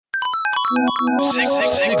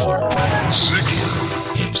Ziegler.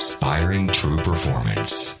 Inspiring true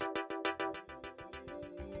performance.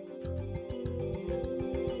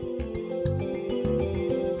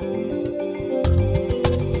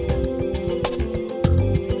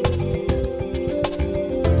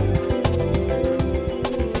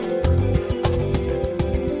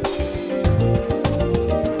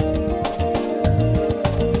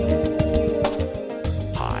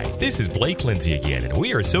 This is Blake Lindsay again, and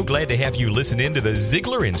we are so glad to have you listen in to the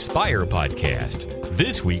Ziegler Inspire podcast.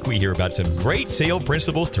 This week, we hear about some great sale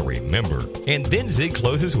principles to remember, and then Zig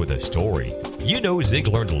closes with a story. You know, Zig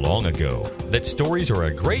learned long ago that stories are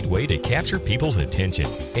a great way to capture people's attention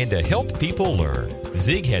and to help people learn.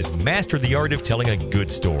 Zig has mastered the art of telling a good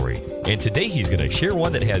story, and today he's going to share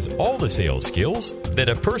one that has all the sales skills that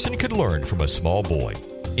a person could learn from a small boy.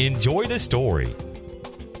 Enjoy the story.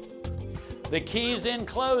 The keys in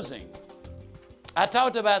closing. I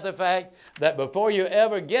talked about the fact that before you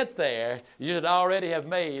ever get there, you should already have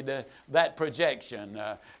made that projection.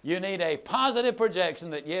 You need a positive projection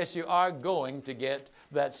that, yes, you are going to get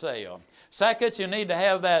that sale. Second, you need to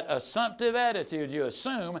have that assumptive attitude. You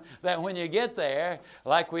assume that when you get there,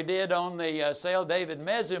 like we did on the sale David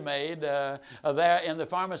Mezzer made there in the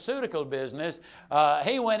pharmaceutical business,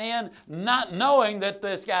 he went in not knowing that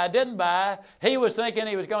this guy didn't buy. He was thinking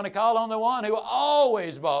he was going to call on the one who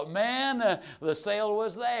always bought. Man, the sale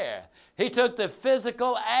was there. He took the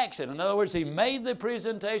physical action. In other words, he made the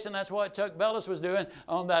presentation. That's what Chuck Bellis was doing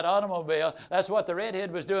on that automobile. That's what the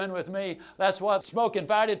redhead was doing with me. That's what Smoke and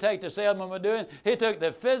Fire Detective salesman was doing. He took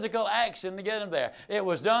the physical action to get him there. It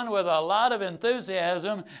was done with a lot of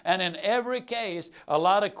enthusiasm, and in every case, a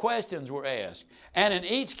lot of questions were asked. And in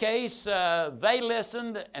each case, they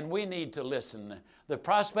listened, and we need to listen. The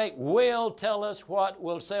prospect will tell us what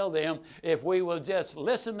will sell them if we will just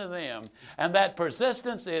listen to them. And that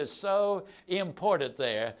persistence is so important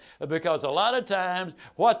there, because a lot of times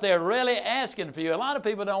what they're really asking for you, a lot of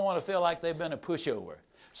people don't want to feel like they've been a pushover.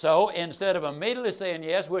 So instead of immediately saying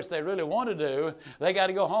yes, which they really want to do, they got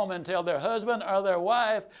to go home and tell their husband or their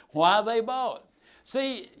wife why they bought.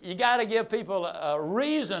 See, you got to give people a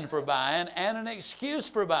reason for buying and an excuse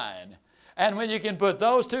for buying. And when you can put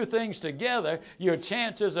those two things together, your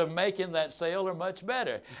chances of making that sale are much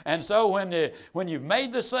better. And so when you've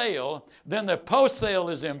made the sale, then the post-sale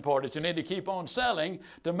is important. You need to keep on selling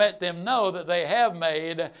to let them know that they have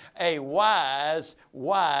made a wise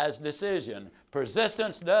decision.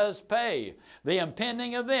 Persistence does pay. The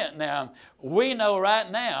impending event. Now, we know right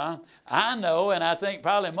now, I know, and I think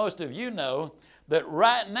probably most of you know, that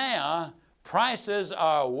right now, prices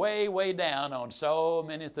are way, way down on so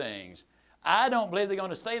many things. I don't believe they're going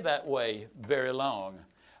to stay that way very long.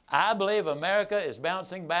 I believe America is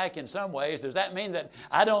bouncing back in some ways. Does that mean that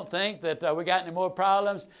I don't think that we got any more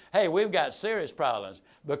problems? Hey, we've got serious problems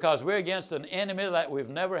because we're against an enemy that we've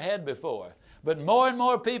never had before. But more and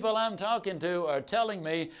more people I'm talking to are telling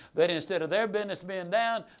me that instead of their business being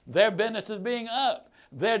down, their business is being up.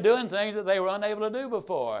 They're doing things that they were unable to do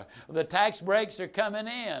before. The tax breaks are coming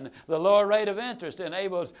in. The lower rate of interest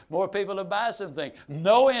enables more people to buy something.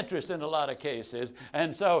 No interest in a lot of cases.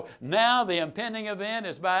 And so now the impending event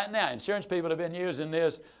is buy it now. Insurance people have been using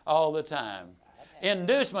this all the time.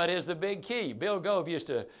 Inducement is the big key. Bill Gove used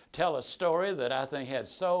to tell a story that I think had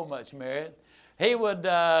so much merit. He was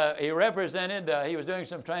doing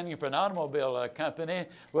some training for an automobile company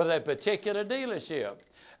with a particular dealership.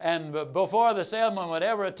 And before the salesman would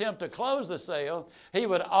ever attempt to close the sale, he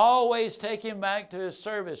would always take him back to his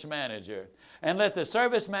service manager and let the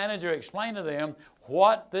service manager explain to them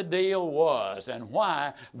what the deal was and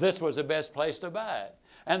why this was the best place to buy it.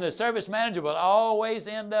 And the service manager would always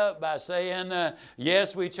end up by saying,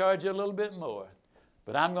 yes, we charge you a little bit more.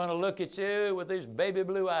 But I'm going to look at you with these baby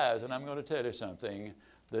blue eyes and I'm going to tell you something.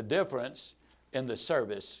 The difference in the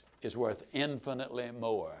service is worth infinitely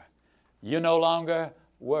more. You no longer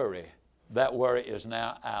worry. That worry is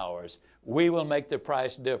now ours. We will make the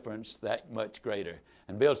price difference that much greater.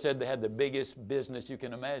 And Bill said they had the biggest business you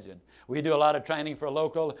can imagine. We do a lot of training for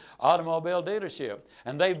local automobile dealership,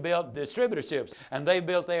 and they built distributorships, and they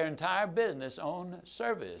built their entire business on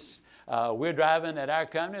service. We're driving at our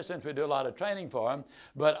company since we do a lot of training for them,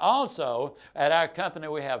 but also at our company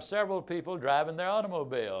we have several people driving their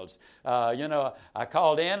automobiles. I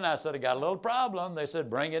called in and I said, I got a little problem. They said,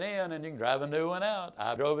 bring it in and you can drive a new one out.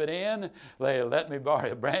 I drove it in. They let me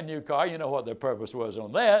borrow a brand new car. You know what their purpose was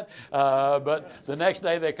on that. But the next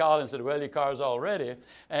day they called and said, well, your car's all ready.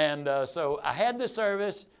 And so I had the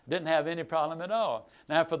service, Didn't have any problem at all.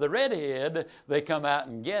 Now for the redhead, they come out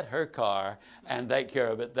and get her car and take care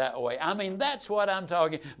of it that way. I mean, that's what I'm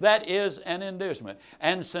talking. That is an inducement.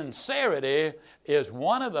 And sincerity is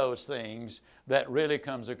one of those things that really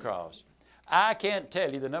comes across. I can't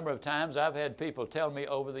tell you the number of times I've had people tell me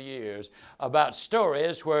over the years about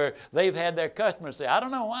stories where they've had their customers say, I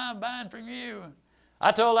don't know why I'm buying from you.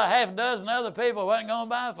 I told a half dozen other people I wasn't going to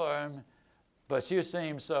buy for them, but you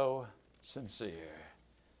seem so sincere.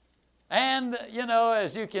 And, you know,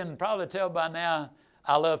 as you can probably tell by now,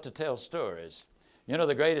 I love to tell stories. You know,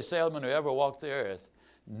 the greatest salesman who ever walked the earth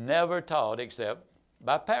never taught except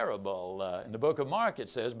by parable. In the book of Mark it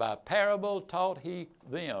says, by parable taught he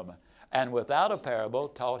them, and without a parable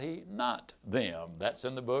taught he not them. That's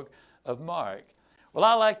in the book of Mark. Well,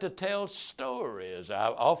 I like to tell stories. I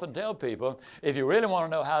often tell people, if you really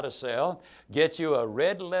want to know how to sell, get you a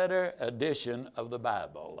red letter edition of the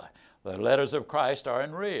Bible. The letters of Christ are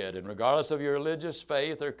in red, and regardless of your religious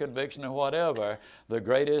faith or conviction or whatever, the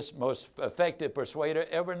greatest, most effective persuader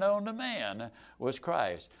ever known to man was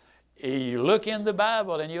Christ. You look in the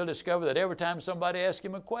Bible and you'll discover that every time somebody asked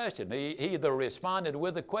him a question, he either responded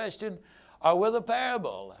with a question or with a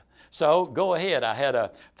parable. So go ahead. I had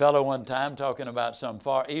a fellow one time talking about some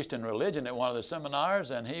Far Eastern religion at one of the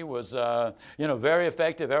seminars, and he was, very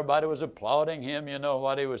effective. Everybody was applauding him,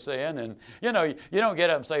 what he was saying. And, you don't get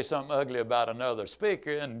up and say something ugly about another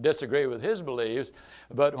speaker and disagree with his beliefs.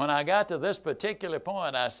 But when I got to this particular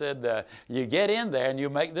point, I said, you get in there and you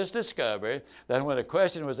make this discovery that when a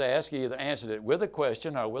question was asked, you either answered it with a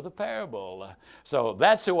question or with a parable. So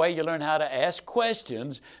that's the way you learn how to ask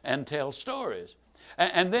questions and tell stories.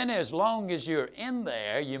 And then as long as you're in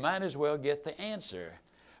there, you might as well get the answer.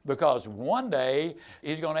 Because one day,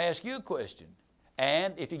 he's going to ask you a question.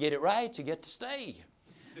 And if you get it right, you get to stay.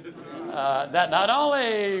 That not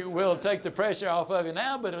only will take the pressure off of you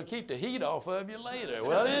now, but it'll keep the heat off of you later.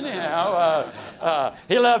 Well, anyhow,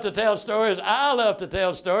 he loved to tell stories. I love to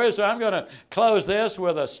tell stories. So I'm going to close this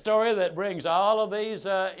with a story that brings all of these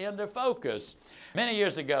into focus. Many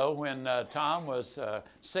years ago, when Tom was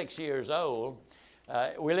 6 years old,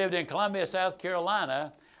 we lived in Columbia, South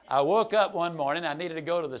Carolina. I woke up one morning. I needed to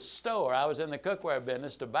go to the store. I was in the cookware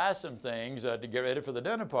business to buy some things to get ready for the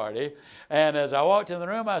dinner party. And as I walked in the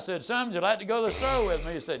room, I said, "Son, would you like to go to the store with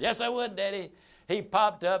me?" He said, "Yes, I would, Daddy." He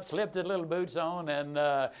popped up, slipped his little boots on,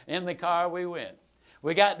 and in the car we went.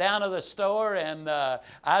 We got down to the store, and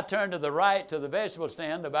I turned to the right to the vegetable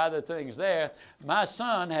stand to buy the things there. My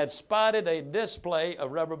son had spotted a display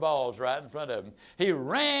of rubber balls right in front of him. He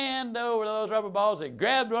ran over to those rubber balls. He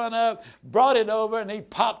grabbed one up, brought it over, and he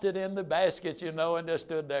popped it in the basket, and just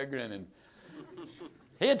stood there grinning.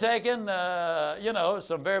 He had taken,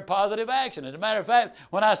 some very positive action. As a matter of fact,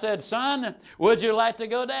 when I said, "Son, would you like to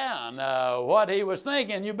go down?" What he was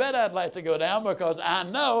thinking, you bet I'd like to go down, because I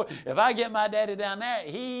know if I get my daddy down there,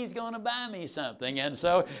 he's going to buy me something. And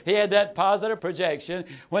so he had that positive projection.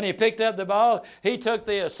 When he picked up the ball, he took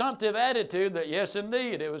the assumptive attitude that, yes,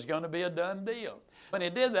 indeed, it was going to be a done deal. When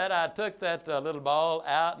he did that, I took that little ball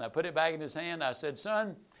out and I put it back in his hand. I said,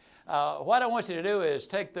 "Son, what I want you to do is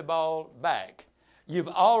take the ball back. You've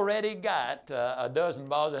already got a dozen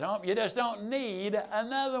balls at home. You just don't need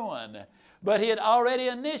another one." But he had already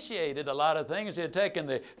initiated a lot of things. He had taken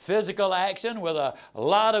the physical action with a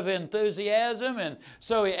lot of enthusiasm. And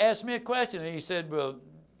so he asked me a question. And he said, "Well,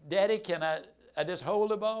 Daddy, can I just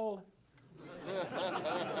hold the ball?"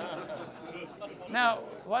 Now,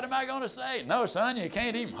 what am I going to say? "No, son, you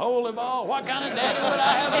can't even hold the ball." What kind of daddy would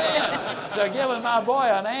I have been to give my boy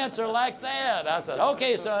an answer like that? I said,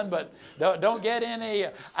 "Okay, son, but don't get any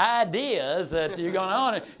ideas that you're going to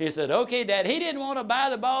own it." He said, "Okay, Dad." He didn't want to buy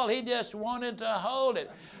the ball. He just wanted to hold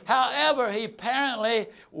it. However, he apparently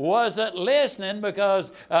wasn't listening,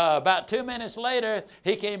 because about 2 minutes later,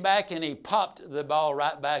 he came back and he popped the ball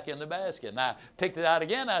right back in the basket. And I picked it out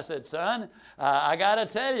again. I said, "Son, I got to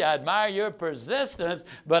tell you, I admire your persistence,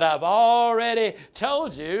 but I've already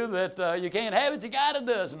told you that you can't have it. You got a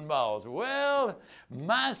dozen balls." Well,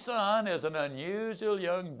 my son is an unusual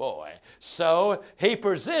young boy. So he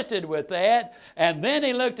persisted with that. And then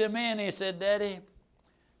he looked at me and he said, "Daddy,"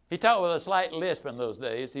 he talked with a slight lisp in those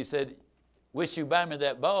days. He said, "Wish you buy me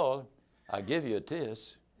that ball, I'll give you a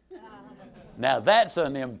kiss." Now that's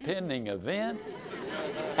an impending event,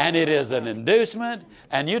 and it is an inducement.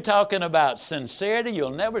 And you're talking about sincerity.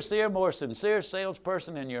 You'll never see a more sincere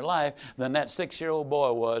salesperson in your life than that 6-year-old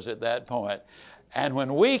boy was at that point. And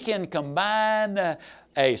when we can combine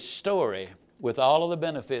a story with all of the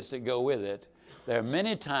benefits that go with it, there are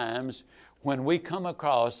many times when we come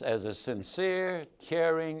across as a sincere,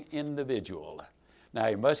 caring individual. Now,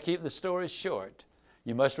 you must keep the story short.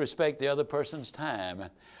 You must respect the other person's time.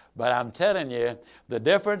 But I'm telling you, the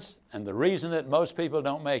difference and the reason that most people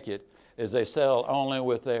don't make it is they sell only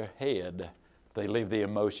with their head. They leave the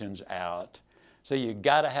emotions out. So you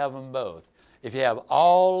got to have them both. If you have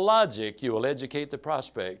all logic, you will educate the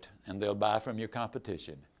prospect and they'll buy from your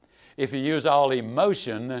competition. If you use all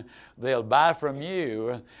emotion, they'll buy from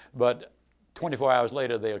you, but 24 hours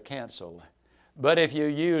later they'll cancel. But if you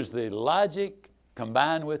use the logic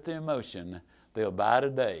combined with the emotion, they'll buy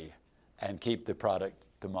today and keep the product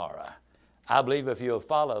tomorrow. I believe if you'll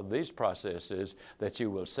follow these processes that you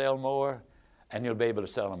will sell more and you'll be able to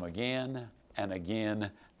sell them again and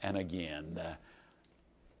again and again.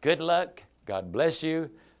 Good luck. God bless you.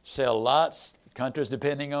 Sell lots. The country's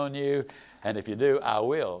depending on you. And if you do, I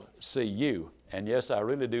will see you. And yes, I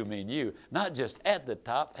really do mean you. Not just at the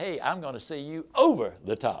top. Hey, I'm going to see you over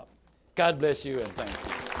the top. God bless you and thank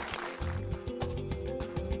you.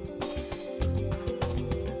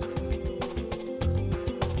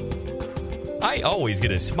 I always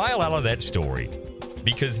get a smile out of that story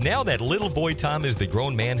because now that little boy Tom is the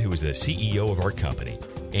grown man who is the CEO of our company.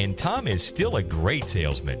 And Tom is still a great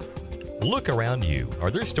salesman. Look around you.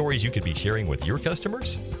 Are there stories you could be sharing with your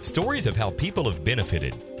customers? Stories of how people have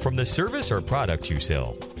benefited from the service or product you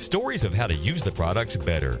sell. Stories of how to use the products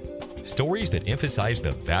better. Stories that emphasize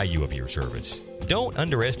the value of your service. Don't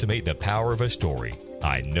underestimate the power of a story.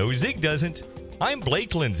 I know Zig doesn't. I'm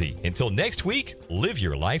Blake Lindsay. Until next week, live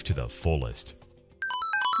your life to the fullest.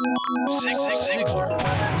 Ziglar.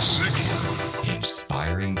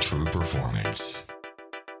 Inspiring true performance.